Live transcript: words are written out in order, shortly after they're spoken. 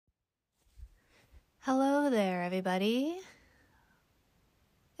Hello there, everybody.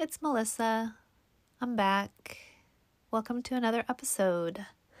 It's Melissa. I'm back. Welcome to another episode.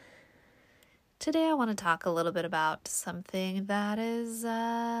 Today I want to talk a little bit about something that is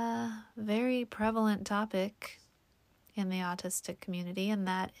a very prevalent topic in the autistic community, and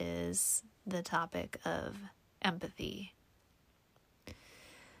that is the topic of empathy.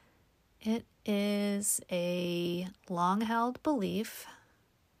 It is a long-held belief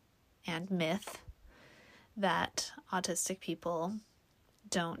and myth that autistic people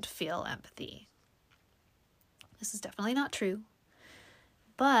don't feel empathy. This is definitely not true.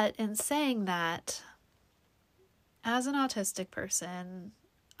 But in saying that, as an autistic person,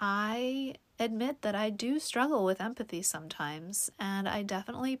 I admit that I do struggle with empathy sometimes, and I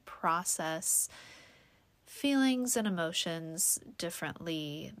definitely process feelings and emotions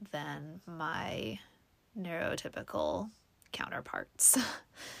differently than my neurotypical counterparts.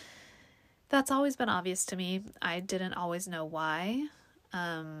 That's always been obvious to me. I didn't always know why.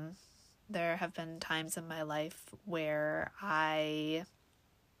 There have been times in my life where I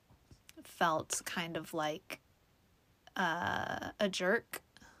felt kind of like a jerk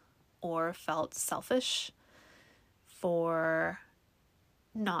or felt selfish for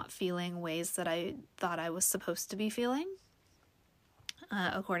not feeling ways that I thought I was supposed to be feeling,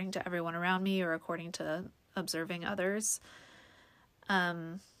 according to everyone around me or according to observing others.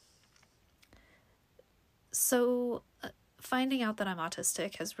 So finding out that I'm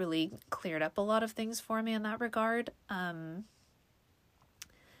autistic has really cleared up a lot of things for me in that regard. But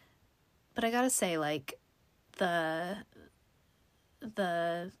I gotta say, like, the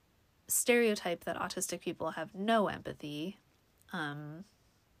stereotype that autistic people have no empathy,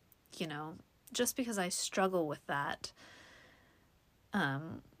 just because I struggle with that,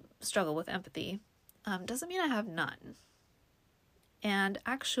 struggle with empathy, doesn't mean I have none. And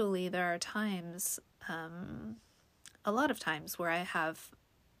actually, there are times, a lot of times, where I have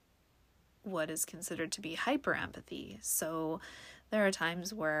what is considered to be hyper empathy. So there are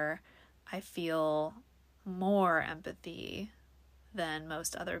times where I feel more empathy than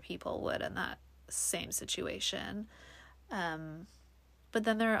most other people would in that same situation. But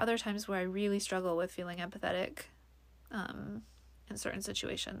then there are other times where I really struggle with feeling empathetic in certain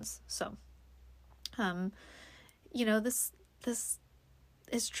situations. So, this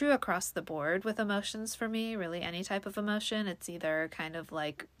is true across the board with emotions for me, really any type of emotion. It's either kind of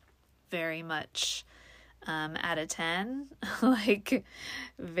like very much out of 10, like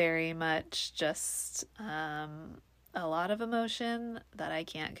very much just a lot of emotion that I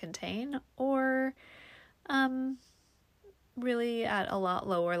can't contain, or really at a lot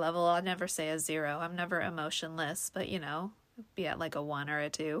lower level. I'll never say a 0. I'm never emotionless, but be at like a 1 or a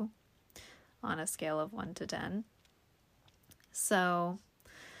 2 on a scale of 1 to 10. So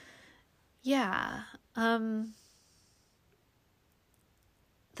yeah,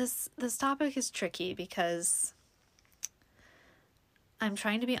 this topic is tricky because I'm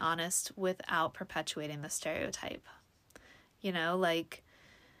trying to be honest without perpetuating the stereotype.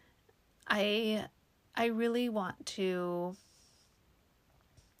 I really want to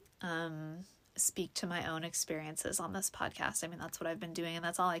speak to my own experiences on this podcast. I mean, that's what I've been doing, and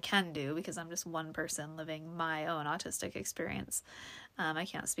that's all I can do because I'm just one person living my own autistic experience. I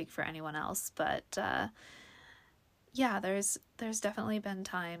can't speak for anyone else, but there's definitely been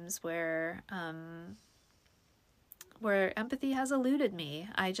times where empathy has eluded me.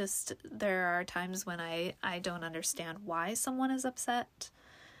 There are times when I don't understand why someone is upset,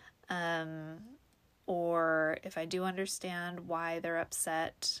 or if I do understand why they're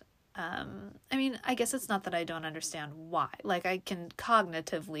upset. I guess it's not that I don't understand why. Like, I can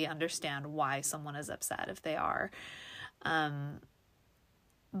cognitively understand why someone is upset if they are.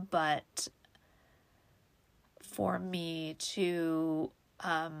 But for me to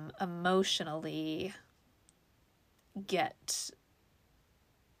emotionally get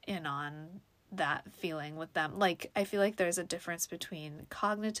in on that feeling with them, like, I feel like there's a difference between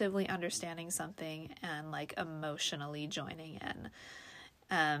cognitively understanding something and like emotionally joining in.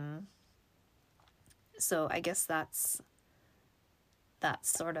 So I guess that's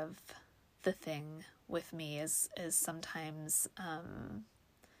sort of the thing with me is sometimes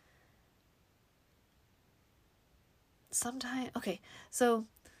okay, so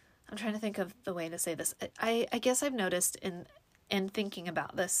I'm trying to think of the way to say this. I guess I've noticed in thinking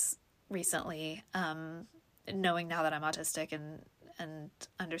about this recently, knowing now that I'm autistic and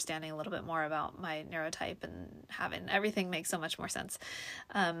understanding a little bit more about my neurotype and having everything make so much more sense.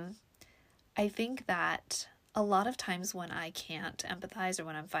 I think that a lot of times when I can't empathize or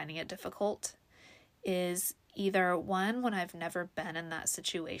when I'm finding it difficult is either one, when I've never been in that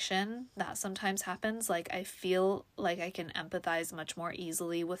situation, that sometimes happens. Like, I feel like I can empathize much more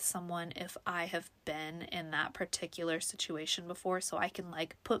easily with someone if I have been in that particular situation before. So I can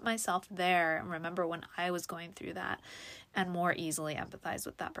like put myself there and remember when I was going through that and more easily empathize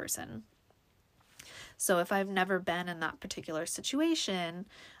with that person. So if I've never been in that particular situation,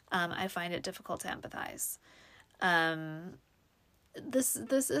 I find it difficult to empathize. This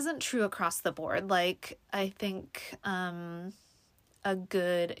isn't true across the board. Like, I think a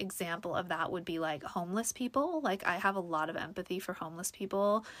good example of that would be like homeless people. Like, I have a lot of empathy for homeless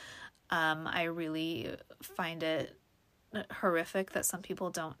people. I really find it horrific that some people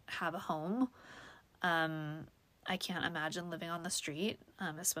don't have a home. I can't imagine living on the street,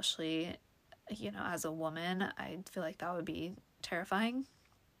 especially, you know, as a woman. I feel like that would be terrifying.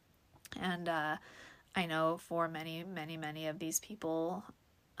 And I know for many, many, many of these people,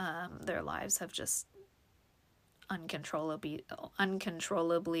 their lives have just uncontrollably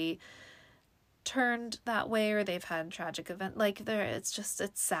turned that way, or they've had tragic event. Like, it's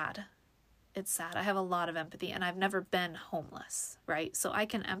sad. It's sad. I have a lot of empathy, and I've never been homeless, right? So I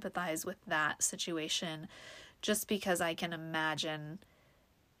can empathize with that situation just because I can imagine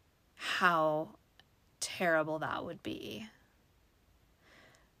how terrible that would be.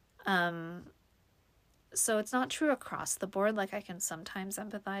 So it's not true across the board. Like, I can sometimes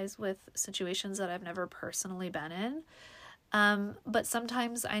empathize with situations that I've never personally been in. But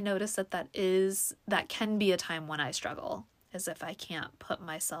sometimes I notice that can be a time when I struggle, as if I can't put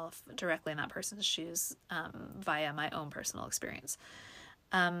myself directly in that person's shoes, via my own personal experience.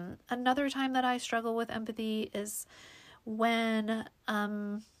 Another time that I struggle with empathy is when,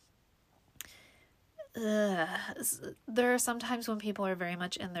 there are some times when people are very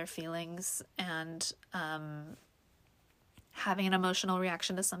much in their feelings and having an emotional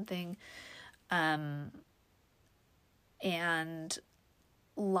reaction to something, and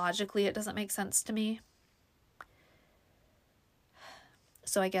logically it doesn't make sense to me.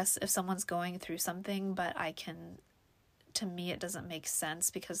 So I guess if someone's going through something, but to me it doesn't make sense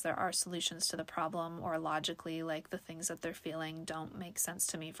because there are solutions to the problem, or logically, like, the things that they're feeling don't make sense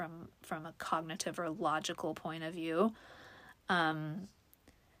to me from a cognitive or logical point of view.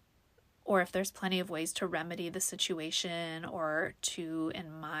 Or if there's plenty of ways to remedy the situation, or to,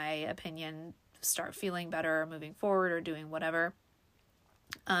 in my opinion, start feeling better or moving forward or doing whatever,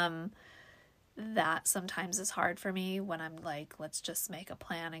 that sometimes is hard for me when I'm like, let's just make a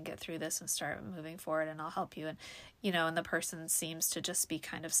plan and get through this and start moving forward, and I'll help you. And, you know, and the person seems to just be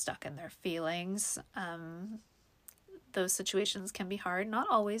kind of stuck in their feelings. Those situations can be hard, not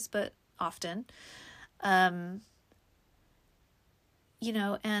always, but often. You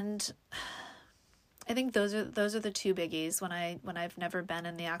know, and I think those are the two biggies when I've never been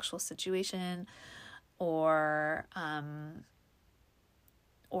in the actual situation, or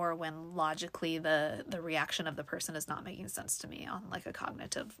when logically the reaction of the person is not making sense to me on like a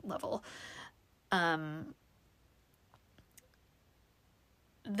cognitive level.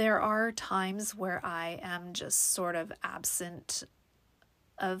 There are times where I am just sort of absent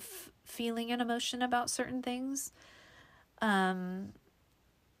of feeling an emotion about certain things. But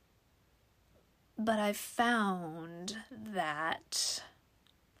I've found that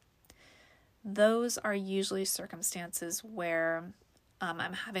those are usually circumstances where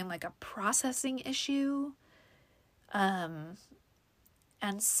I'm having like a processing issue. And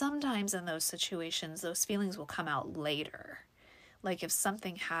sometimes in those situations, those feelings will come out later. Like, if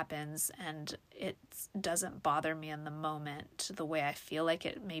something happens and it doesn't bother me in the moment the way I feel like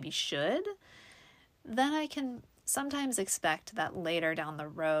it maybe should, then I can sometimes expect that later down the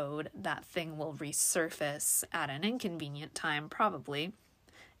road, that thing will resurface at an inconvenient time, probably,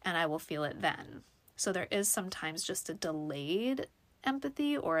 and I will feel it then. So there is sometimes just a delayed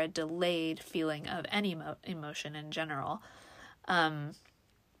empathy or a delayed feeling of any emotion in general.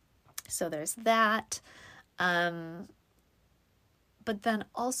 So there's that. But then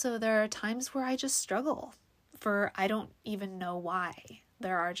also there are times where I just struggle I don't even know why.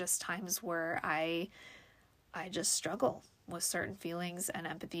 There are just times where I just struggle with certain feelings, and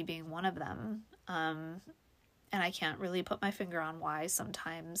empathy being one of them. And I can't really put my finger on why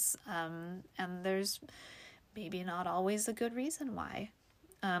sometimes. And there's maybe not always a good reason why.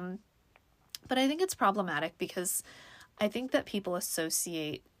 But I think it's problematic because I think that people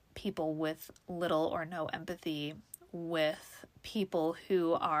associate people with little or no empathy with people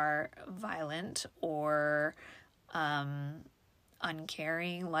who are violent or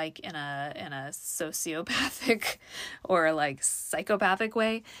uncaring, like in a sociopathic or like psychopathic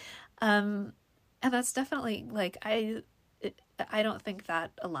way. And that's definitely like, I don't think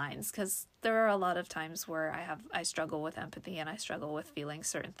that aligns, because there are a lot of times where I struggle with empathy and I struggle with feeling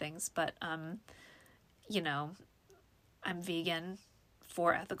certain things, but you know, I'm vegan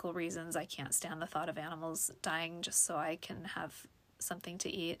for ethical reasons. I can't stand the thought of animals dying just so I can have something to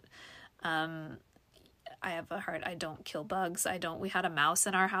eat. I have a heart. I don't kill bugs. We had a mouse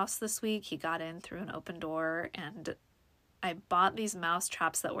in our house this week. He got in through an open door, and I bought these mouse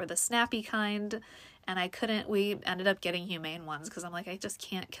traps that were the snappy kind, and we ended up getting humane ones, because I'm like, I just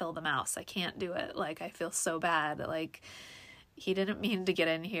can't kill the mouse. I can't do it. Like, I feel so bad. Like, he didn't mean to get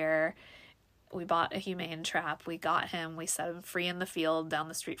in here. We bought a humane trap. We got him. We set him free in the field down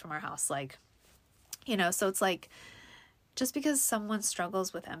the street from our house. Like, so it's like, just because someone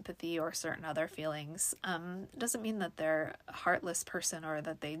struggles with empathy or certain other feelings, doesn't mean that they're a heartless person or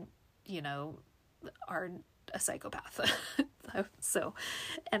that they, are a psychopath. So,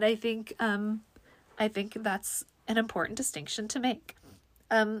 and I think that's an important distinction to make.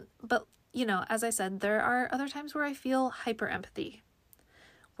 But, as I said, there are other times where I feel hyper empathy,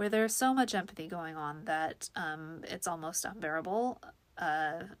 where there's so much empathy going on that it's almost unbearable.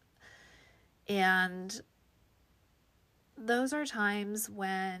 And those are times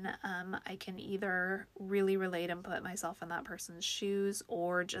when I can either really relate and put myself in that person's shoes,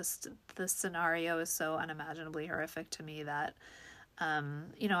 or just the scenario is so unimaginably horrific to me that,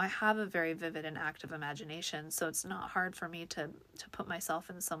 I have a very vivid and active imagination, so it's not hard for me to put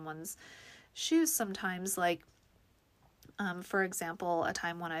myself in someone's shoes sometimes. Like, for example, a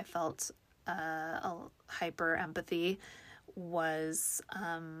time when I felt a hyper empathy was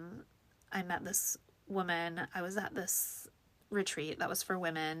I met this woman. I was at this retreat that was for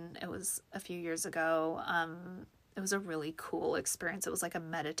women. It was a few years ago. It was a really cool experience. It was like a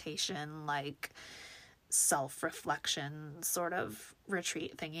meditation, like self-reflection sort of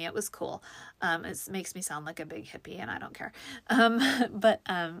retreat thingy. It was cool. It makes me sound like a big hippie, and I don't care. But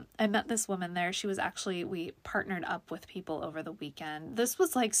I met this woman there. We partnered up with people over the weekend. This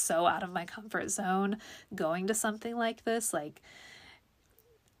was like so out of my comfort zone, going to something like this. Like,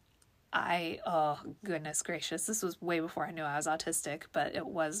 oh goodness gracious, this was way before I knew I was autistic, but it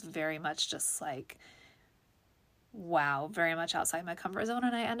was very much just like, wow, very much outside my comfort zone.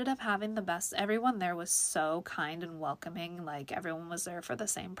 And I ended up having the best. Everyone there was so kind and welcoming. Like, everyone was there for the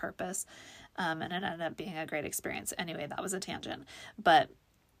same purpose. And it ended up being a great experience. Anyway, that was a tangent. But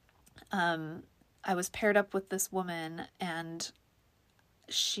I was paired up with this woman, and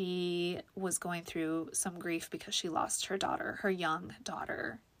she was going through some grief because she lost her young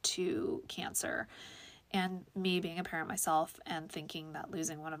daughter, to cancer. And me being a parent myself and thinking that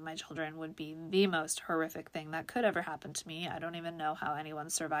losing one of my children would be the most horrific thing that could ever happen to me. I don't even know how anyone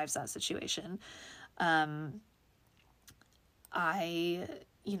survives that situation. We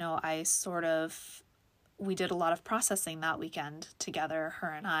did a lot of processing that weekend together, her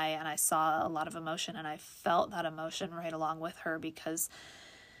and I saw a lot of emotion, and I felt that emotion right along with her, because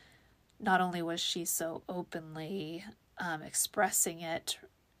not only was she so openly expressing it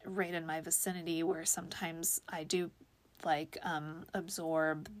right in my vicinity, where sometimes I do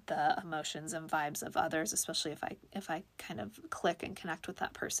absorb the emotions and vibes of others, especially if I kind of click and connect with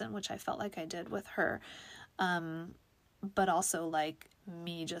that person, which I felt like I did with her. But also like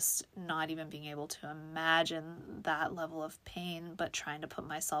me just not even being able to imagine that level of pain, but trying to put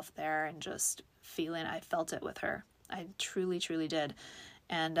myself there and just feeling, I felt it with her. I truly, truly did.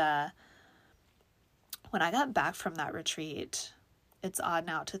 And when I got back from that retreat, it's odd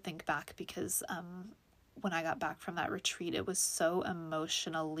now to think back, because when I got back from that retreat, it was so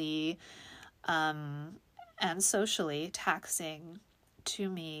emotionally and socially taxing to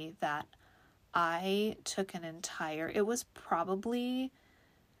me that I took it was probably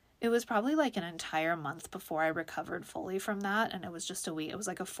like an entire month before I recovered fully from that. And it was just a week. It was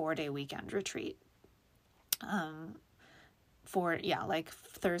like a 4-day weekend retreat. Like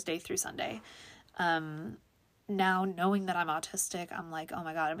Thursday through Sunday. Now knowing that I'm autistic, I'm like, oh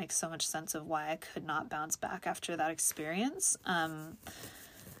my God, it makes so much sense of why I could not bounce back after that experience.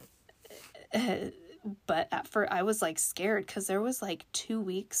 But at first I was like scared, because there was like 2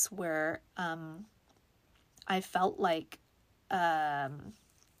 weeks where I felt like I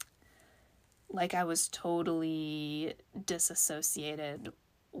was totally disassociated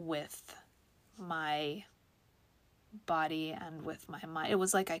with my body and with my mind. It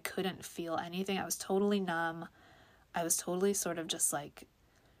was like I couldn't feel anything. I was totally numb. I was totally sort of just like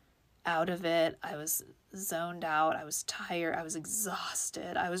out of it. I was zoned out. I was tired. I was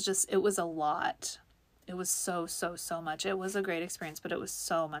exhausted. It was a lot. It was so much. It was a great experience, but it was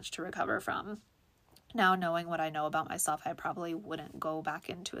so much to recover from. Now, knowing what I know about myself, I probably wouldn't go back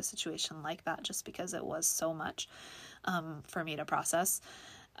into a situation like that just because it was so much for me to process.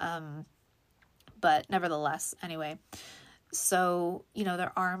 But nevertheless, anyway, so,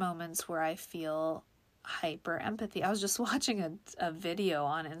 there are moments where I feel hyper empathy. I was just watching a video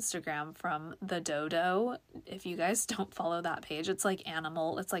on Instagram from The Dodo. If you guys don't follow that page, it's like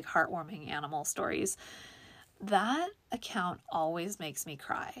heartwarming animal stories. That account always makes me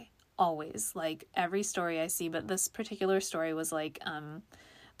cry. Always. Like every story I see, but this particular story was like,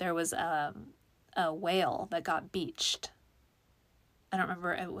 there was a whale that got beached. I don't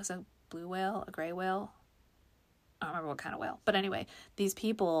remember, it was a blue whale, a gray whale. I don't remember what kind of whale. But anyway, these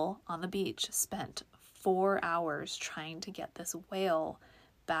people on the beach spent 4 hours trying to get this whale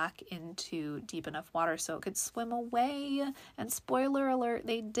back into deep enough water so it could swim away. And spoiler alert,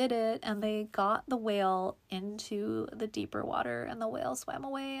 they did it, and they got the whale into the deeper water, and the whale swam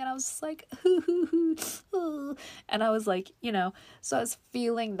away. And I was just like, and I was like, so I was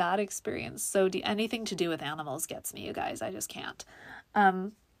feeling that experience. So anything to do with animals gets me, you guys. I just can't.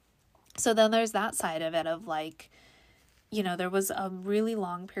 So then there's that side of it of like, there was a really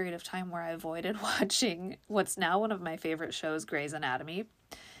long period of time where I avoided watching what's now one of my favorite shows, Grey's Anatomy.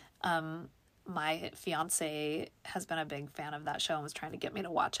 My fiance has been a big fan of that show and was trying to get me to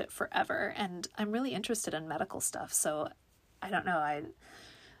watch it forever. And I'm really interested in medical stuff. So I don't know.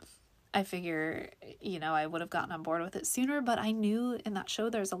 I figure, I would have gotten on board with it sooner, but I knew in that show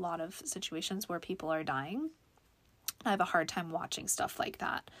there's a lot of situations where people are dying. I have a hard time watching stuff like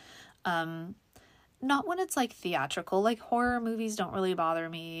that. Not when it's like theatrical, like horror movies don't really bother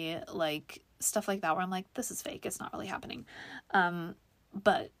me, like stuff like that where I'm like, this is fake, it's not really happening.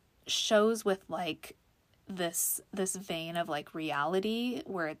 But shows with like this vein of like reality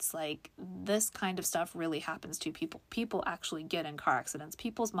where it's like this kind of stuff really happens to people actually get in car accidents,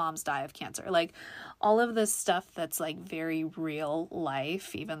 people's moms die of cancer, like all of this stuff that's like very real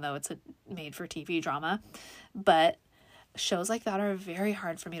life, even though it's a made for TV drama. But shows like that are very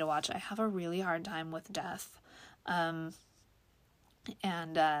hard for me to watch. I have a really hard time with death. And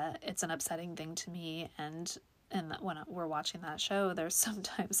it's an upsetting thing to me. And when we're watching that show, there's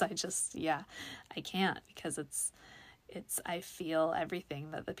sometimes I can't, because I feel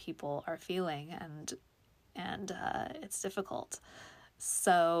everything that the people are feeling, and it's difficult.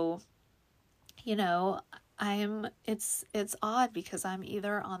 So, it's odd because I'm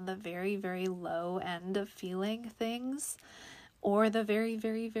either on the very, very low end of feeling things or the very,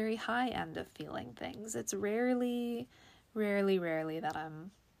 very, very high end of feeling things. It's rarely that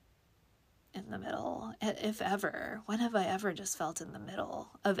I'm in the middle, if ever. When have I ever just felt in the middle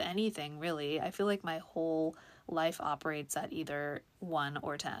of anything, really? I feel like my whole life operates at either 1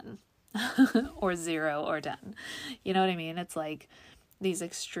 or 10 or 0 or 10. You know what I mean? It's like these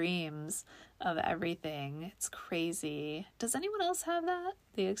extremes of everything. It's crazy. Does anyone else have that?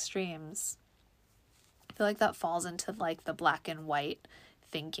 The extremes. I feel like that falls into like the black and white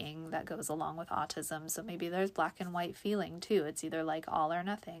thinking that goes along with autism. So maybe there's black and white feeling too. It's either like all or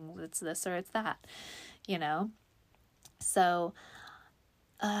nothing. It's this or it's that, So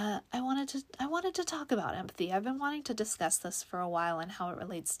I wanted to talk about empathy. I've been wanting to discuss this for a while and how it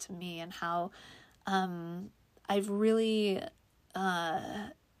relates to me, and how I've really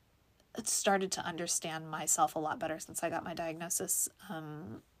started to understand myself a lot better since I got my diagnosis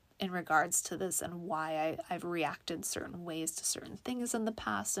in regards to this, and why I've reacted certain ways to certain things in the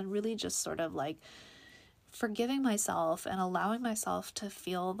past, and really just sort of like forgiving myself and allowing myself to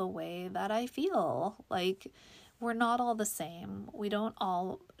feel the way that I feel. Like, we're not all the same. We don't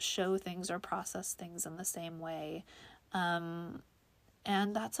all show things or process things in the same way. And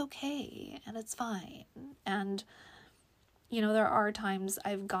that's okay. And it's fine. And, there are times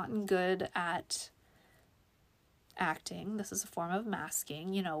I've gotten good at acting. This is a form of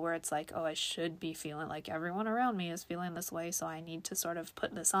masking, where it's like, oh, I should be feeling like everyone around me is feeling this way, so I need to sort of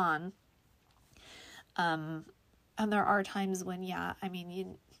put this on. And there are times when,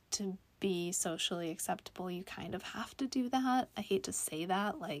 to be socially acceptable, you kind of have to do that. I hate to say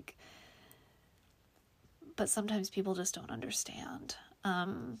that, but sometimes people just don't understand.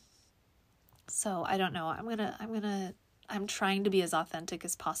 So I don't know. I'm trying to be as authentic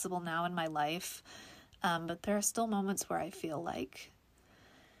as possible now in my life. But there are still moments where I feel like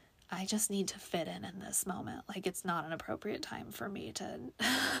I just need to fit in this moment. Like, it's not an appropriate time for me to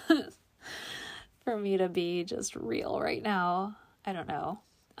be just real right now. I don't know.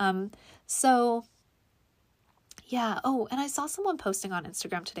 So yeah. Oh, and I saw someone posting on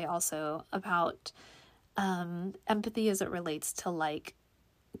Instagram today also about, empathy as it relates to like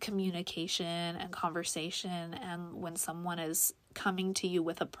communication and conversation, and when someone is coming to you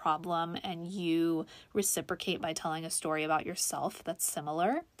with a problem and you reciprocate by telling a story about yourself that's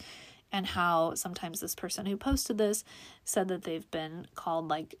similar, and how sometimes this person who posted this said that they've been called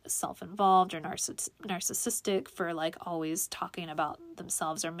like self-involved or narcissistic for like always talking about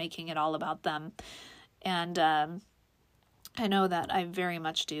themselves or making it all about them. And I know that I very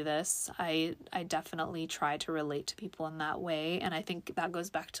much do this. I definitely try to relate to people in that way. And I think that goes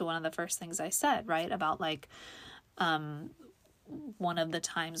back to one of the first things I said, right? About like, one of the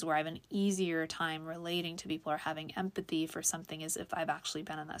times where I have an easier time relating to people or having empathy for something is if I've actually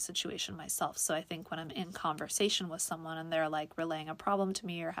been in that situation myself. So I think when I'm in conversation with someone and they're like relaying a problem to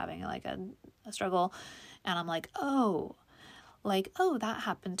me or having like a struggle, and I'm like, oh, that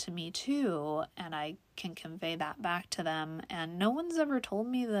happened to me too. And I can convey that back to them. And no one's ever told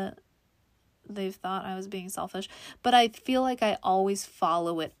me that they've thought I was being selfish, but I feel like I always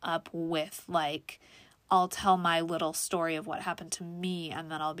follow it up with like, I'll tell my little story of what happened to me,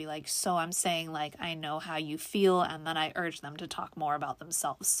 and then I'll be like, so I'm saying like, I know how you feel, and then I urge them to talk more about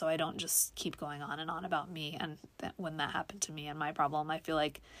themselves, so I don't just keep going on and on about me. And when that happened to me and my problem, I feel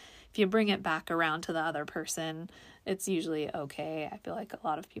like if you bring it back around to the other person, it's usually okay. I feel like a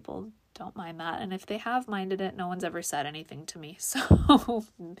lot of people don't mind that, and if they have minded it, no one's ever said anything to me, so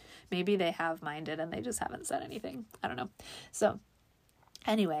maybe they have minded and they just haven't said anything. I don't know. So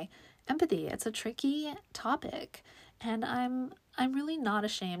anyway, empathy, it's a tricky topic, and I'm really not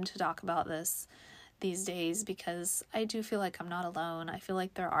ashamed to talk about this these days because I do feel like I'm not alone. I feel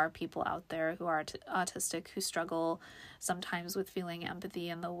like there are people out there who are autistic who struggle sometimes with feeling empathy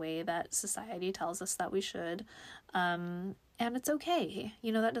in the way that society tells us that we should, and it's okay.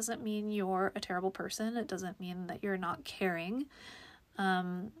 You know, that doesn't mean you're a terrible person. It doesn't mean that you're not caring.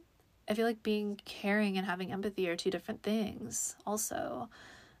 I feel like being caring and having empathy are two different things also.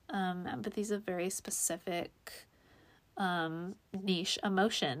 Empathy is a very specific, niche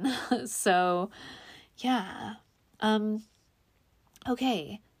emotion. So yeah.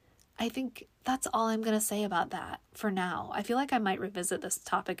 Okay. I think that's all I'm going to say about that for now. I feel like I might revisit this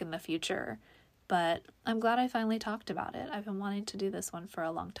topic in the future, but I'm glad I finally talked about it. I've been wanting to do this one for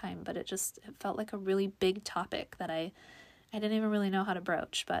a long time, but it felt like a really big topic that I didn't even really know how to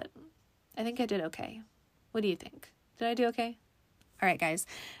broach, but I think I did okay. What do you think? Did I do okay? All right, guys.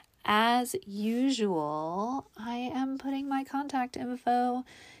 As usual, I am putting my contact info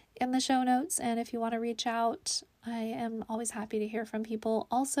in the show notes, and if you want to reach out, I am always happy to hear from people.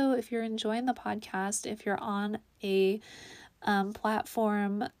 Also, if you're enjoying the podcast, if you're on a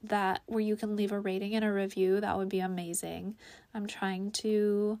platform where you can leave a rating and a review, that would be amazing. I'm trying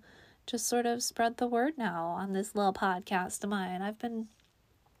to just sort of spread the word now on this little podcast of mine. I've been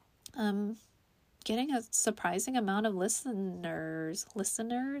getting a surprising amount of listenings.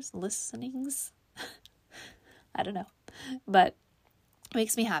 I don't know, but it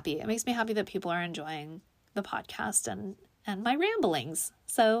makes me happy. It makes me happy that people are enjoying the podcast and my ramblings.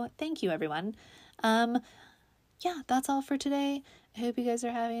 So thank you, everyone. Yeah, that's all for today. I hope you guys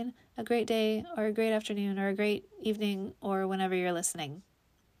are having a great day or a great afternoon or a great evening or whenever you're listening,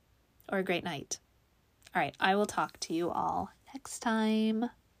 or a great night. All right, I will talk to you all next time.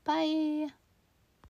 Bye.